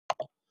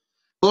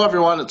Hello,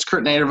 everyone. It's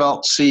Kurt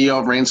Nederveld, CEO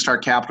of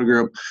Rainstar Capital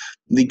Group.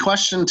 The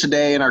question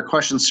today in our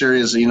question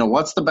series,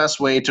 what's the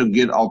best way to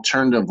get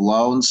alternative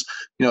loans?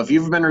 If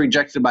you've been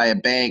rejected by a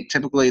bank,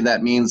 typically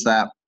that means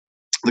that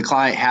the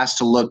client has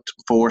to look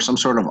for some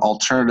sort of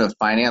alternative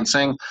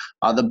financing.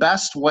 The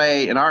best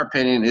way, in our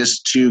opinion, is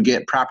to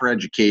get proper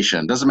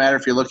education. Doesn't matter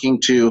if you're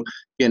looking to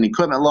get an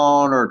equipment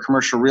loan or a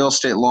commercial real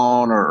estate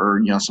loan or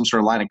some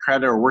sort of line of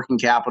credit or working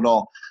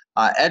capital.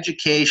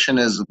 Education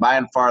is by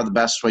and far the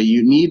best way.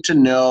 You need to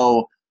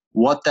know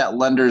what that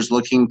lender is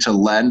looking to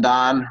lend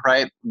on,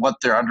 right? What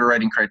their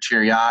underwriting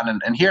criteria on.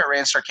 And here at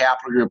Rainstar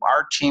Capital Group,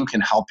 our team can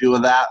help you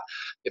with that.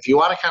 If you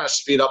want to kind of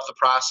speed up the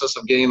process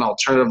of getting an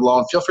alternative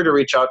loan, feel free to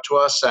reach out to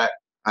us at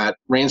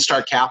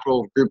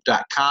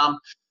rainstarcapitalgroup.com.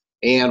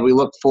 And we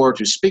look forward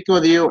to speaking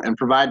with you and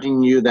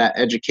providing you that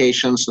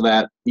education so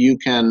that you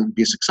can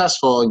be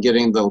successful in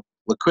getting the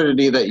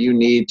liquidity that you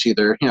need to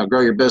either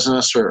grow your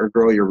business or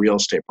grow your real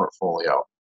estate portfolio.